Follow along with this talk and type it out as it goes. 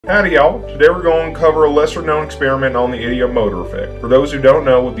Howdy y'all, today we're going to cover a lesser known experiment on the ideomotor effect. For those who don't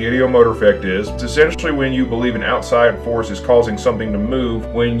know what the ideomotor effect is, it's essentially when you believe an outside force is causing something to move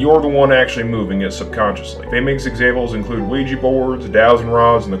when you're the one actually moving it subconsciously. Famous examples include Ouija boards, dowsing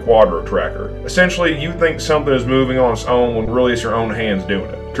rods, and the quadro tracker. Essentially, you think something is moving on its own when really it's your own hands doing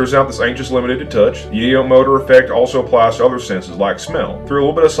it. Turns out this ain't just limited to touch. The ideomotor effect also applies to other senses like smell. Through a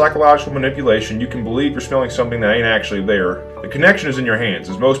little bit of psychological manipulation, you can believe you're smelling something that ain't actually there. The connection is in your hands,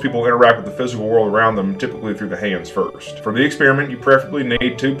 as most people interact with the physical world around them typically through the hands first. For the experiment, you preferably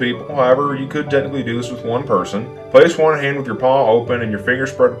need 2 people, however, you could technically do this with 1 person. Place one hand with your palm open and your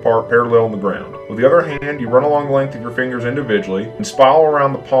fingers spread apart parallel on the ground. With the other hand, you run along the length of your fingers individually and spiral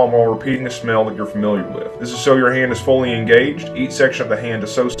around the palm while repeating a smell that you're familiar with. This is so your hand is fully engaged, each section of the hand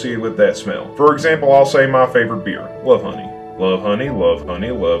associated with that smell. For example, I'll say my favorite beer, Love Honey. Love honey, love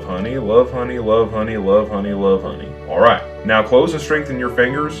honey, love honey, love honey, love honey, love honey, love honey. Alright, now close and strengthen your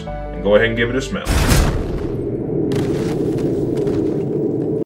fingers and go ahead and give it a smell.